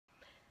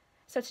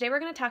So today we're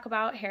going to talk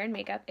about hair and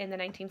makeup in the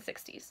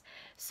 1960s.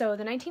 So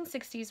the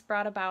 1960s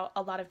brought about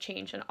a lot of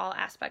change in all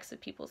aspects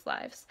of people's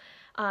lives.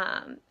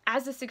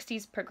 As the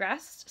 60s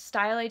progressed,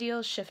 style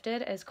ideals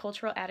shifted as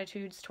cultural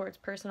attitudes towards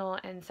personal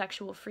and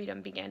sexual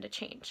freedom began to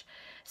change.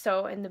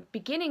 So in the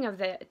beginning of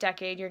the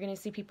decade, you're going to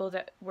see people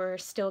that were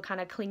still kind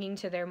of clinging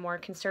to their more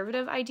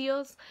conservative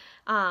ideals.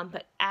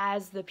 But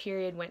as the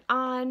period went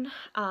on,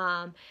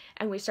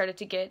 and we started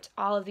to get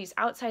all of these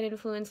outside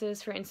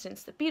influences, for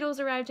instance, the Beatles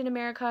arrived in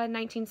America in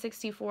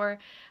 1964.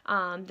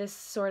 This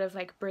sort of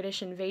like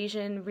British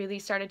invasion really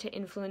started to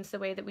influence the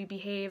way that we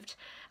behaved,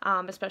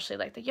 especially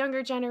like the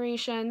younger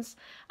generations.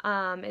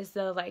 As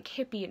the like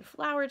hippie and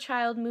flower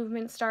child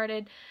movement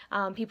started,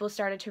 people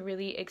started to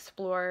really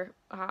explore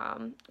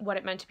what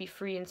it meant to be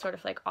free in sort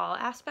of like all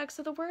aspects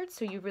of the word.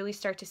 So you really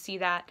start to see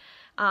that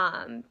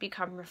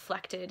become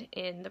reflected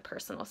in the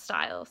personal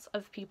styles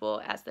of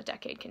people as the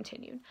decade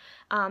continued.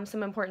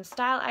 Some important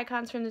style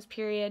icons from this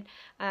period,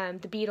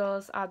 the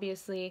Beatles,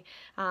 obviously,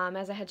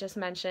 as I had just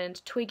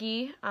mentioned,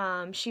 Twiggy,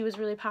 she was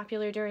really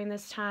popular during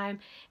this time,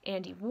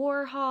 Andy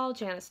Warhol,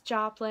 Janis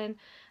Joplin,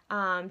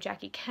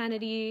 Jackie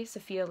Kennedy,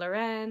 Sophia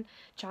Loren,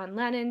 John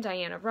Lennon,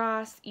 Diana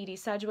Ross, Edie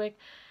Sedgwick.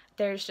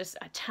 There's just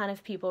a ton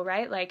of people,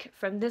 right? Like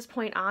from this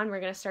point on,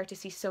 we're going to start to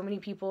see so many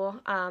people,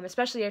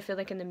 especially I feel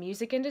like in the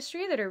music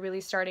industry, that are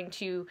really starting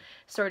to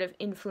sort of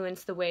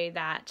influence the way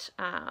that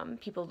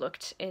people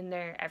looked in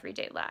their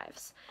everyday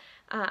lives.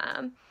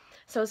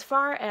 So as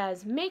far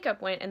as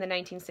makeup went in the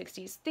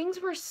 1960s, things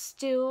were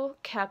still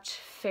kept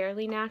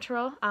fairly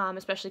natural,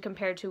 especially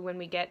compared to when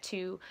we get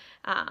to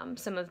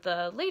some of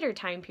the later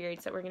time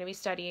periods that we're going to be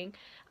studying.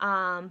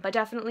 But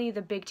definitely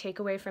the big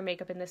takeaway from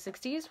makeup in the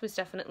 60s was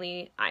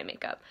definitely eye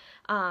makeup.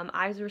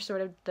 Eyes were sort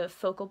of the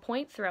focal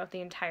point throughout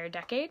the entire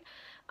decade.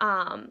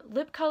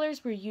 Lip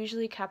colors were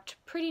usually kept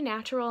pretty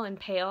natural and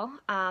pale.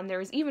 There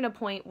was even a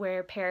point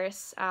where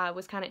Paris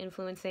was kind of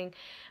influencing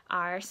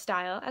our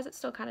style, as it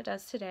still kind of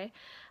does today.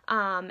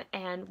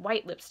 And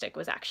white lipstick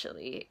was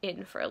actually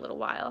in for a little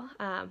while.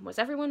 Was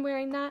everyone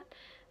wearing that?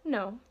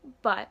 No,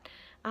 but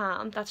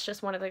that's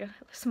just one of the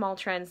small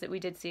trends that we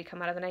did see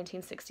come out of the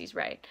 1960s,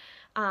 right?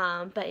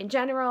 But in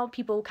general,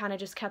 people kind of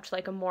just kept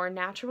like a more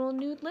natural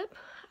nude lip,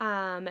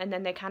 and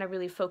then they kind of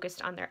really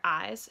focused on their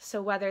eyes.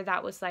 So whether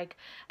that was like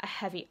a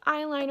heavy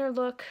eyeliner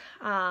look,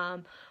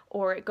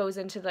 or it goes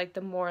into like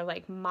the more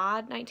like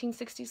mod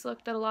 1960s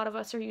look that a lot of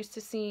us are used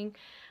to seeing,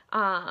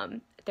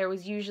 there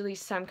was usually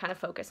some kind of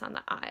focus on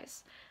the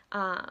eyes.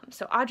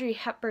 So Audrey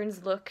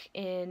Hepburn's look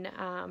in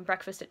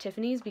Breakfast at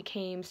Tiffany's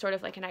became sort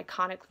of like an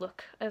iconic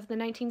look of the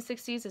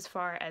 1960s as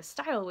far as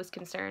style was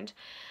concerned.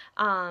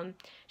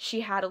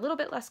 She had a little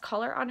bit less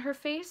color on her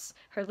face.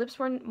 Her lips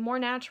were more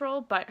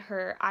natural, but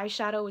her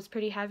eyeshadow was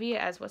pretty heavy,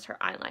 as was her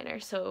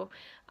eyeliner. So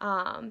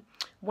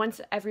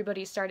once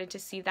everybody started to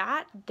see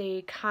that,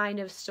 they kind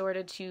of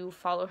started to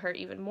follow her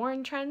even more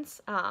in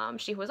trends.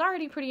 She was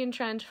already pretty in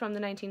trend from the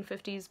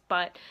 1950s,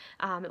 but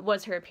it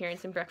was her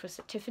appearance in Breakfast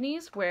at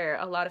Tiffany's where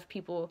a lot of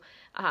people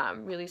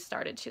really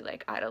started to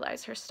like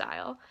idolize her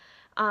style.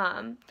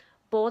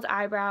 Bold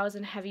eyebrows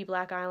and heavy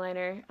black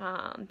eyeliner,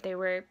 they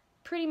were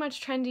pretty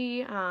much trendy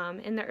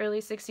in the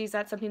early 60s.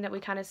 That's something that we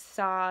kind of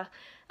saw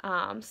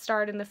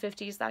start in the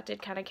 50s. That did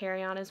kind of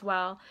carry on as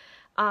well.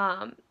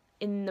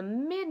 In the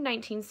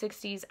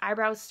mid-1960s,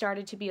 eyebrows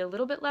started to be a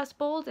little bit less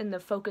bold, and the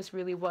focus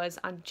really was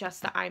on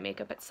just the eye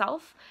makeup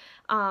itself.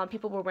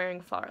 People were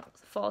wearing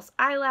false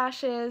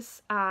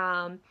eyelashes.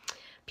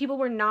 People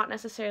were not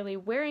necessarily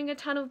wearing a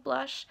ton of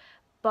blush,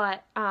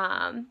 but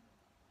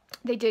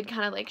they did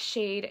kind of like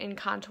shade and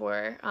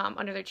contour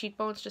under their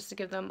cheekbones just to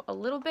give them a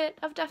little bit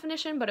of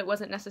definition, but it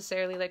wasn't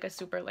necessarily like a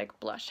super like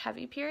blush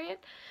heavy period.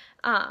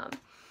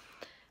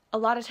 A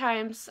lot of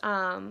times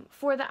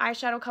for the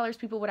eyeshadow colors,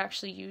 people would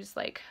actually use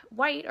like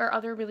white or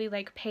other really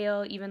like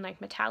pale, even like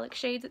metallic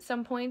shades at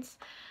some points.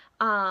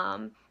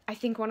 I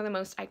think one of the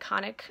most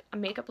iconic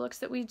makeup looks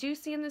that we do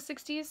see in the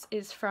 60s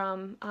is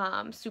from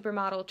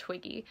supermodel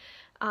Twiggy.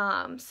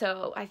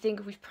 So I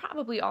think we've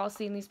probably all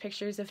seen these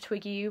pictures of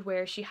Twiggy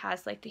where she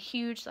has like the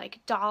huge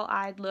like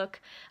doll-eyed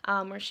look,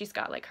 where she's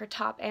got like her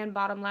top and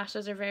bottom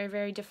lashes are very,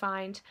 very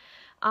defined.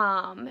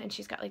 And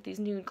she's got like these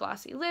nude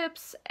glossy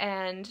lips,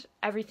 and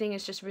everything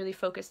is just really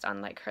focused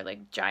on like her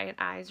like giant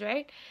eyes,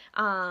 right?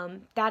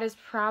 That is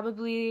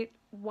probably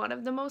one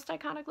of the most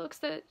iconic looks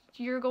that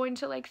you're going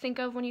to like think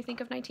of when you think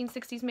of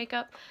 1960s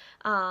makeup.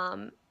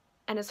 And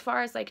as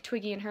far as like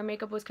Twiggy and her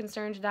makeup was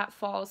concerned, that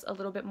falls a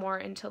little bit more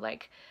into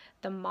like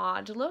the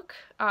mod look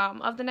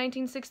of the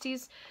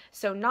 1960s.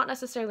 So not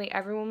necessarily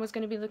everyone was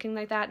going to be looking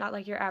like that, not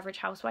like your average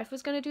housewife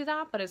was going to do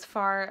that, but as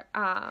far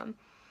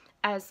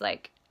as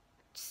like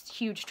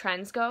huge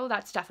trends go,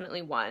 that's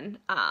definitely one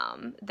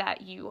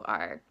that you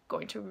are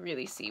going to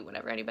really see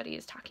whenever anybody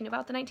is talking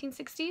about the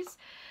 1960s.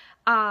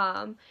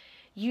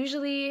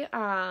 Usually,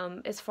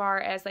 as far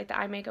as like the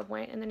eye makeup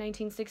went in the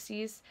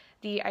 1960s,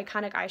 the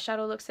iconic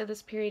eyeshadow looks of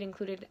this period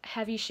included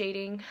heavy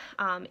shading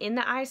in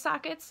the eye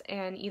sockets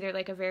and either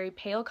like a very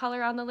pale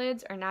color on the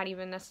lids or not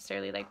even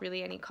necessarily like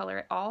really any color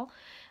at all.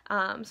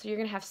 So you're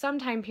going to have some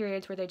time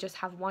periods where they just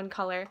have one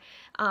color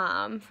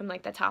from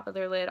like the top of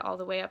their lid all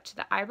the way up to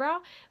the eyebrow.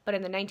 But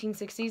in the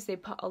 1960s, they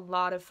put a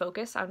lot of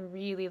focus on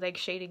really like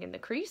shading in the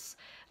crease.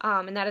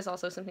 And that is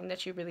also something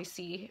that you really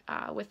see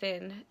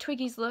within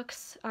Twiggy's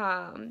looks.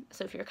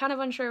 So if you're kind of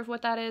unsure of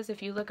what that is,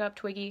 if you look up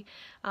Twiggy,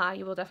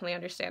 you will definitely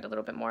understand a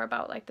little bit more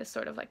about like this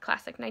sort of like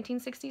classic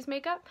 1960s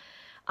makeup.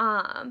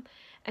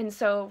 And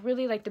so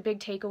really like the big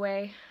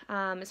takeaway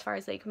as far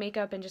as like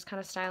makeup and just kind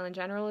of style in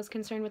general is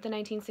concerned with the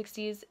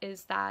 1960s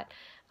is that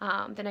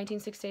the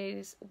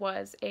 1960s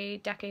was a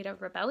decade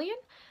of rebellion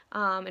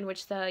in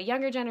which the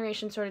younger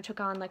generation sort of took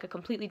on like a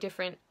completely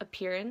different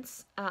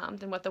appearance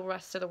than what the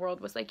rest of the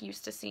world was like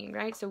used to seeing,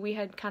 right? So we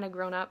had kind of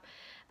grown up,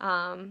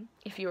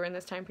 if you were in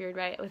this time period,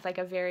 right, with like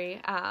a very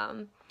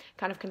kind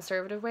of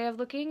conservative way of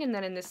looking, and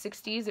then in the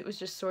 60s it was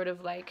just sort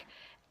of like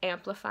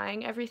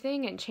amplifying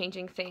everything and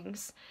changing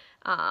things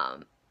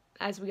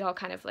as we all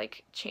kind of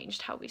like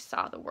changed how we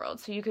saw the world.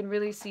 So you can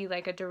really see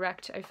like a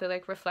direct, I feel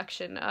like,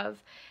 reflection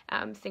of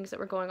things that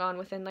were going on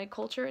within like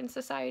culture and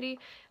society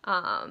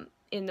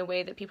in the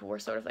way that people were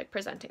sort of like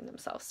presenting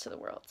themselves to the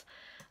world.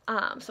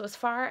 So as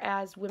far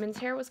as women's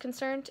hair was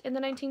concerned in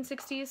the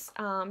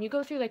 1960s, you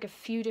go through like a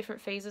few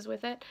different phases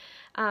with it.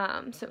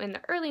 So in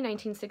the early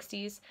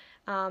 1960s,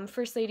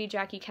 First Lady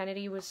Jackie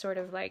Kennedy was sort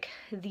of like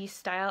the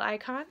style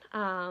icon.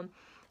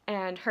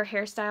 And her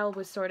hairstyle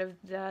was sort of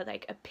the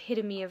like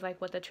epitome of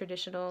like what the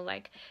traditional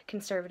like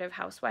conservative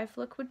housewife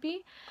look would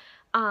be.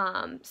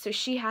 So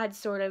she had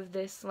sort of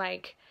this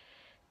like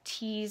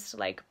teased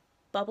like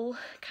bubble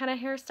kind of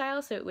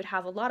hairstyle, so it would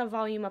have a lot of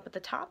volume up at the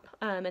top,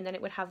 and then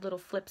it would have little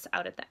flips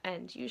out at the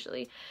end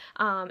usually.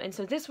 And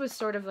so this was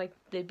sort of like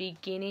the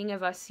beginning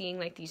of us seeing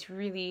like these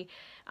really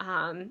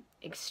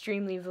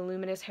extremely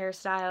voluminous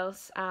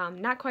hairstyles.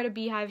 Not quite a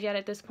beehive yet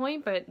at this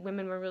point, but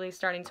women were really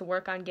starting to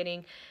work on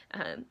getting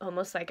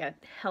almost like a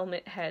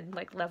helmet head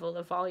like level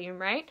of volume,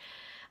 right?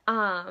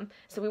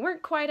 So we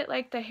weren't quite at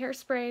like the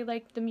Hairspray,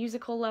 like the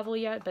musical level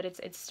yet, but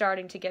it's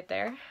starting to get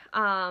there.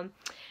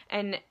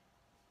 And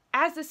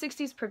as the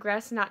 60s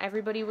progressed, not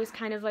everybody was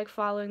kind of like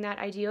following that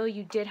ideal.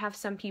 You did have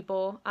some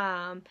people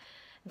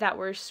that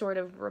were sort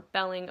of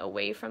rebelling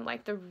away from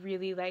like the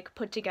really like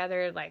put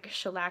together, like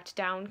shellacked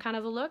down kind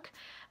of a look.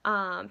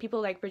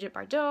 People like Brigitte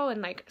Bardot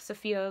and like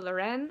Sophia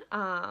Loren,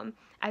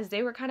 as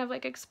they were kind of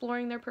like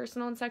exploring their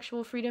personal and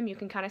sexual freedom, you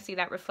can kind of see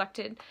that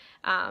reflected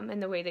in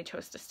the way they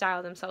chose to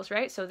style themselves,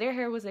 right? So their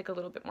hair was like a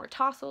little bit more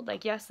tousled.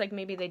 Like, yes, like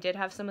maybe they did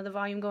have some of the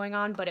volume going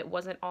on, but it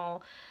wasn't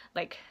all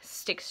like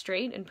stick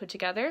straight and put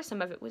together.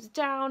 Some of it was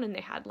down and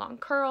they had long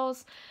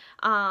curls.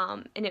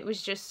 And it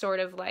was just sort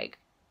of like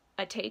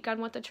a take on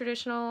what the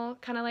traditional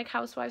kind of like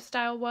housewife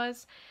style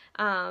was,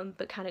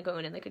 but kind of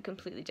going in like a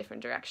completely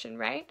different direction,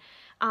 right?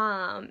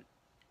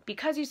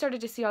 Because you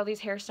started to see all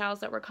these hairstyles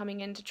that were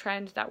coming into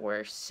trend that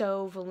were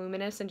so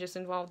voluminous and just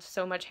involved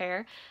so much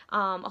hair,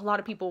 a lot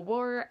of people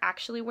were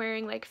actually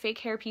wearing like fake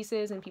hair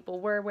pieces, and people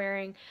were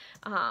wearing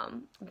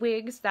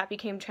wigs. That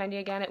became trendy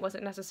again. It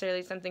wasn't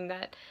necessarily something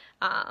that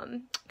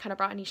kind of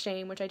brought any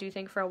shame, which I do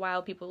think for a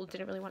while people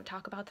didn't really want to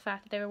talk about the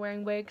fact that they were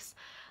wearing wigs.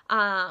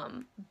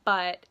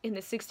 But in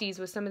the 60s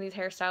with some of these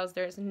hairstyles,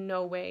 there's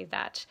no way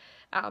that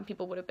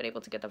people would have been able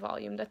to get the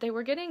volume that they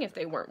were getting if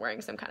they weren't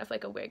wearing some kind of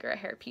like a wig or a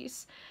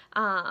hairpiece.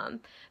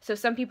 So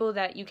some people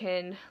that you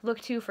can look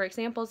to for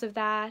examples of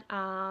that,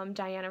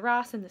 Diana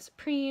Ross and the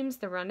Supremes,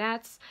 the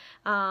Ronettes,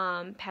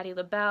 Patti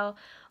LaBelle,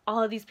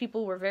 all of these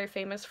people were very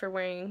famous for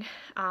wearing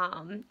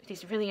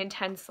these really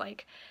intense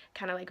like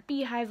kind of like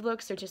beehive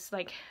looks, or just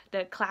like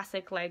the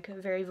classic like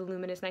very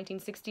voluminous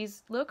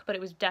 1960s look, but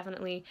it was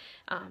definitely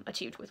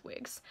achieved with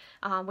wigs,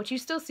 which you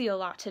still see a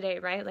lot today,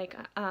 right? Like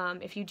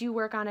if you do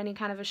work on any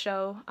kind of a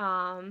show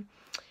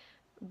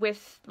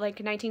with like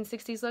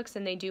 1960s looks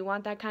and they do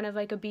want that kind of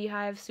like a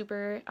beehive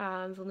super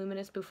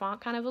voluminous bouffant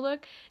kind of a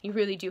look, you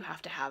really do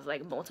have to have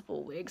like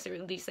multiple wigs, or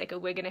at least like a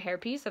wig and a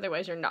hairpiece,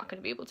 otherwise you're not going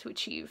to be able to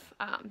achieve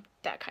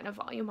that kind of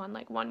volume on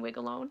like one wig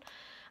alone.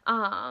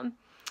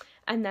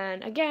 And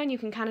then again, you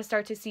can kind of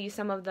start to see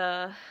some of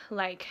the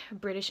like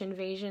British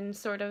invasion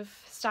sort of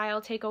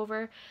style take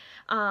over.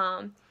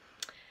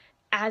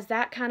 As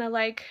that kind of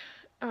like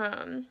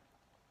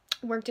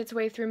worked its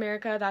way through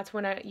America, that's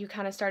when you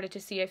kind of started to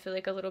see, I feel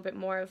like, a little bit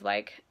more of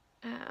like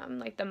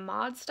the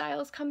mod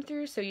styles come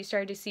through. So you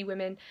started to see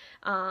women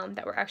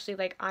that were actually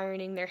like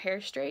ironing their hair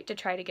straight to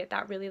try to get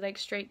that really like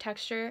straight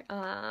texture.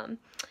 And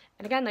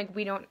again, like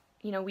we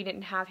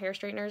didn't have hair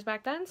straighteners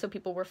back then, so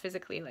people were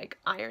physically like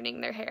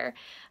ironing their hair.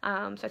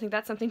 So I think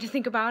that's something to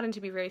think about and to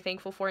be very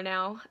thankful for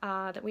now,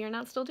 that we are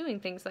not still doing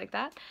things like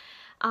that.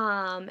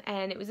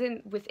 And it was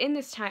within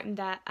this time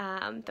that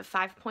the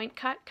 5-point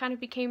cut kind of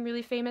became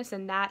really famous,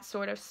 and that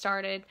sort of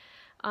started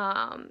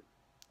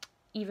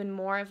even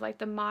more of like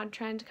the mod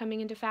trend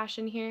coming into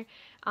fashion here.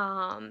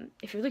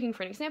 If you're looking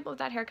for an example of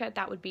that haircut,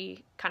 that would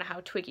be kind of how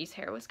Twiggy's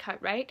hair was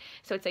cut, right?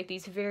 So it's like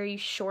these very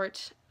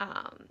short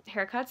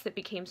haircuts that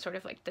became sort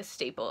of like the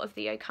staple of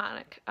the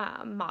iconic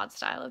mod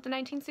style of the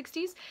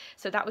 1960s.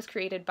 So that was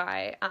created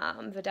by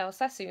Vidal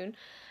Sassoon,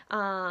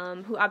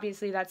 who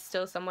obviously that's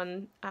still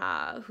someone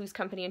whose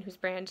company and whose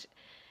brand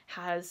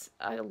has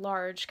a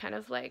large kind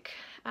of like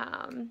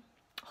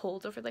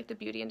hold over like the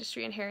beauty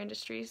industry and hair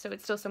industry, so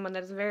it's still someone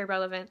that is very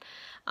relevant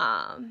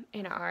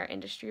in our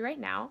industry right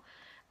now.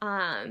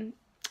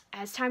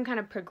 As time kind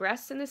of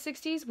progressed in the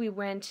 60s, we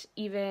went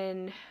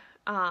even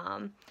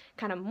kind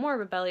of more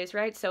rebellious,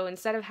 right? So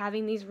instead of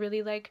having these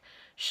really like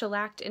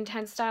shellacked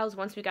intense styles,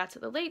 once we got to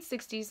the late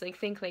 60s, like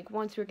think like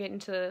once we're getting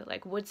to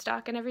like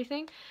Woodstock and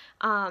everything,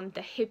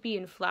 the hippie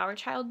and flower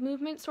child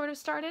movement sort of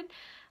started,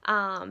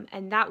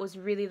 and that was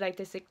really like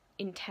this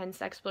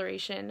intense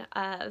exploration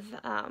of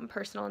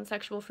personal and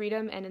sexual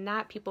freedom, and in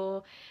that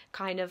people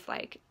kind of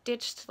like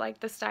ditched like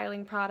the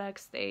styling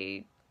products.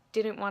 They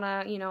didn't want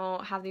to, you know,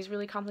 have these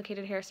really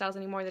complicated hairstyles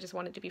anymore. They just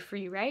wanted to be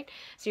free, right?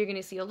 So you're going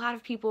to see a lot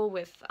of people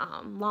with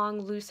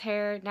long, loose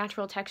hair.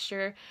 Natural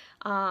texture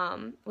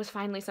was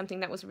finally something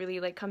that was really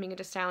like coming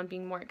into style and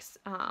being more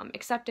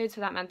accepted.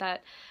 So that meant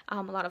that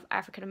a lot of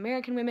African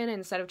American women,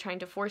 instead of trying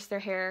to force their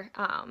hair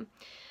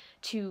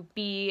to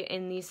be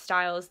in these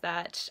styles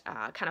that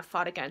kind of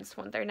fought against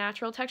what their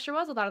natural texture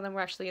was, a lot of them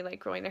were actually like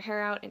growing their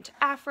hair out into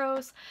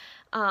afros.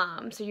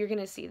 So you're going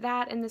to see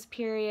that in this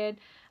period.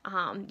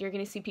 You're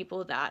going to see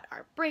people that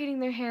are braiding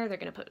their hair. They're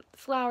going to put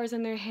flowers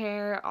in their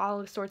hair,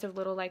 all sorts of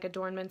little like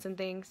adornments and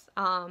things.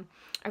 I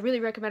really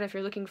recommend, if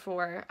you're looking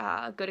for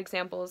good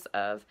examples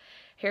of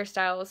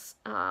hairstyles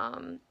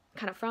kind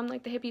of from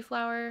like the hippie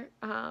flower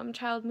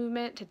child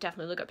movement, to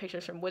definitely look up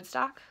pictures from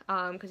Woodstock,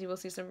 because you will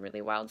see some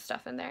really wild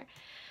stuff in there.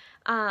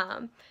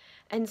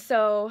 And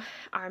so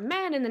our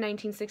men in the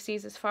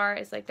 1960s, as far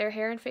as like their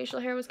hair and facial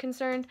hair was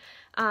concerned,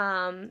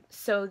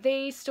 so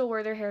they still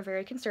wore their hair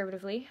very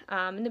conservatively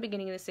in the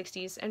beginning of the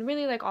 60s, and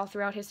really like all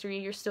throughout history,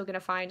 you're still going to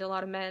find a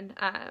lot of men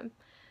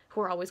who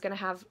are always going to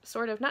have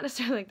sort of, not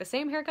necessarily like the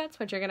same haircuts,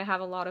 but you're going to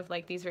have a lot of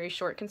like these very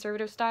short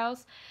conservative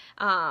styles.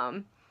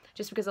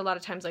 Just because a lot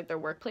of times like their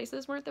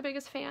workplaces weren't the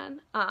biggest fan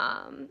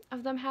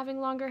of them having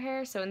longer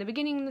hair. So in the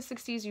beginning of the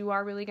 60s, you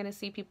are really going to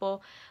see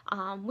people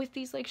with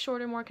these like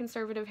shorter, more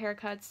conservative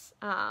haircuts.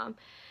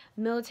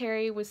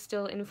 Military was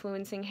still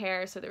influencing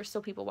hair, so there were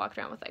still people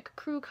walking around with like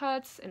crew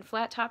cuts and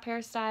flat top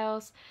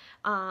hairstyles.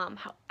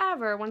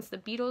 However, once the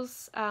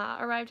Beatles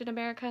arrived in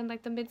America in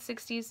like the mid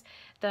 60s,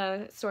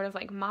 the sort of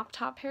like mop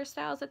top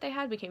hairstyles that they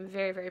had became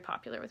very, very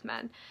popular with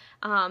men.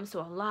 So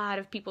a lot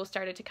of people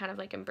started to kind of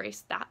like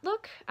embrace that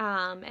look,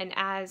 and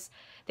as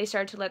they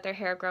started to let their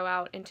hair grow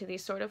out into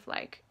these sort of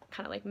like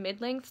kind of like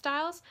mid-length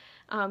styles,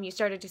 you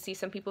started to see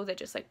some people that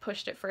just like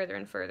pushed it further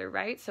and further,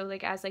 right? So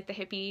like as like the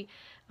hippie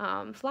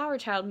flower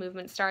child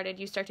movement started,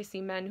 you start to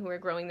see men who are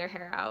growing their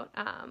hair out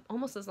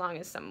almost as long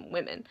as some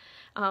women.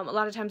 A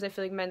lot of times I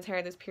feel like men's hair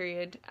in this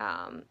period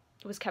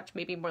was kept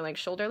maybe more like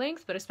shoulder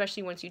length, but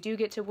especially once you do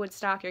get to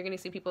Woodstock, you're going to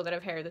see people that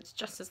have hair that's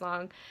just as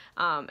long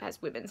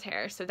as women's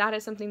hair. So that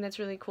is something that's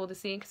really cool to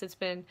see, because it's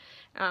been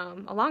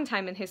a long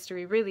time in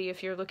history, really,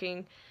 if you're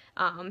looking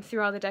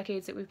through all the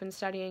decades that we've been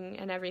studying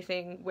and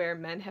everything, where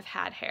men have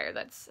had hair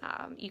that's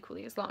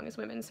equally as long as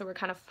women. So we're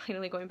kind of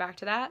finally going back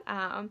to that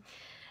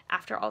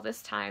after all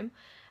this time.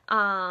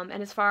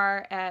 And as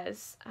far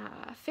as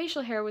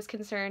facial hair was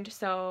concerned,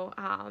 so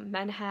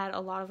men had a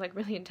lot of like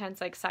really intense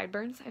like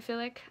sideburns, I feel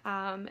like,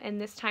 in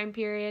this time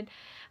period,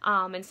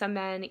 and some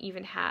men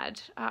even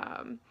had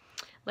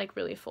like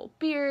really full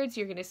beards.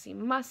 You're gonna see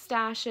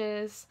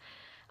mustaches.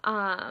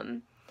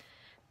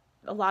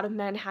 A lot of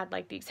men had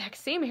like the exact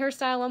same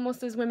hairstyle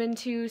almost as women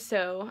too,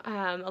 so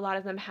a lot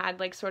of them had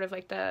like sort of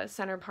like the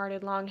center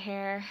parted long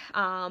hair,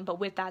 but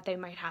with that they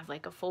might have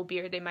like a full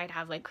beard, they might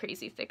have like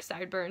crazy thick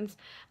sideburns.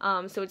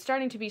 So it's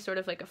starting to be sort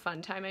of like a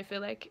fun time, I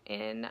feel like,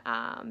 in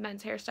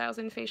men's hairstyles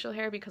and facial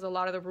hair, because a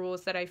lot of the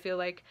rules that I feel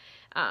like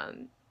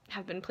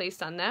have been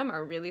placed on them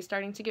are really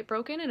starting to get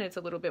broken, and it's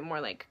a little bit more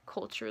like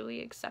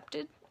culturally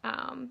accepted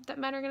that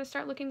men are going to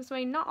start looking this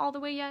way. Not all the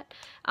way yet,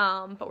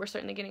 but we're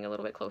certainly getting a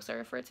little bit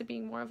closer for it to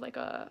being more of like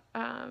a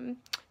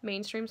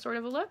mainstream sort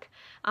of a look.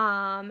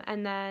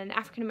 And then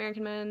African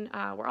American men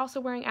were also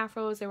wearing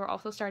afros. They were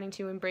also starting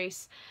to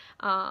embrace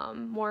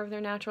more of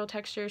their natural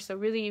texture. So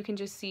really you can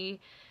just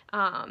see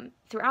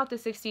throughout the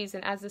 60s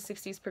and as the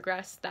 60s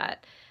progressed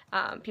that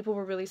people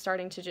were really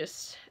starting to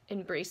just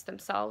embrace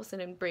themselves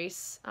and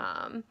embrace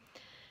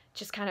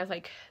just kind of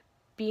like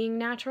being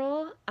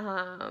natural,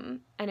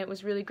 and it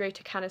was really great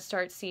to kind of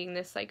start seeing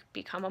this like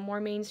become a more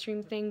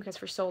mainstream thing, because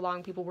for so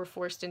long people were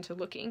forced into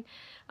looking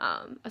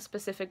a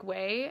specific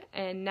way,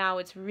 and now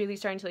it's really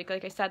starting to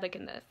like I said, like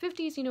in the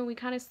 50s, you know, we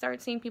kind of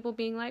start seeing people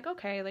being like,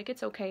 okay, like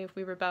it's okay if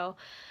we rebel,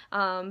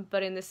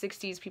 but in the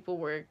 60s people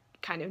were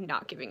kind of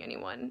not giving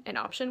anyone an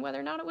option whether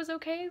or not it was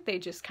okay. They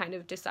just kind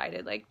of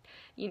decided like,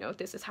 you know,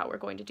 this is how we're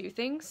going to do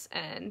things,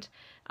 and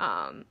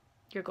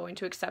you're going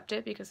to accept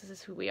it because this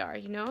is who we are,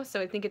 you know?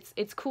 So I think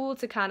it's cool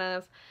to kind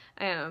of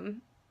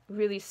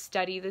really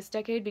study this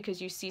decade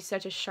because you see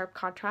such a sharp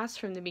contrast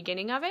from the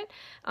beginning of it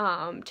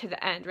to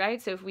the end,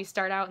 right? So if we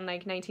start out in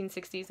like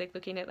 1960s, like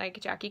looking at like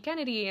Jackie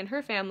Kennedy and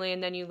her family,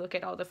 and then you look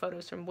at all the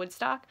photos from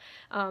Woodstock,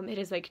 it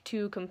is like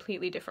two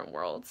completely different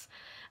worlds.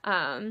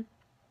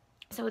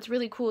 So it's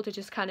really cool to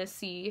just kind of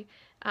see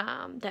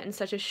that in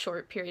such a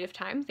short period of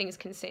time, things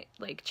can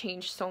like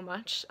change so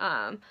much,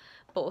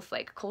 both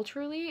like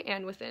culturally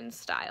and within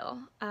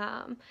style.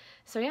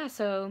 So yeah,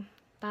 so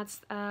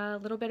that's a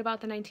little bit about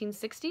the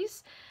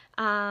 1960s,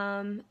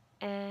 and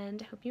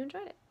I hope you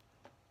enjoyed it.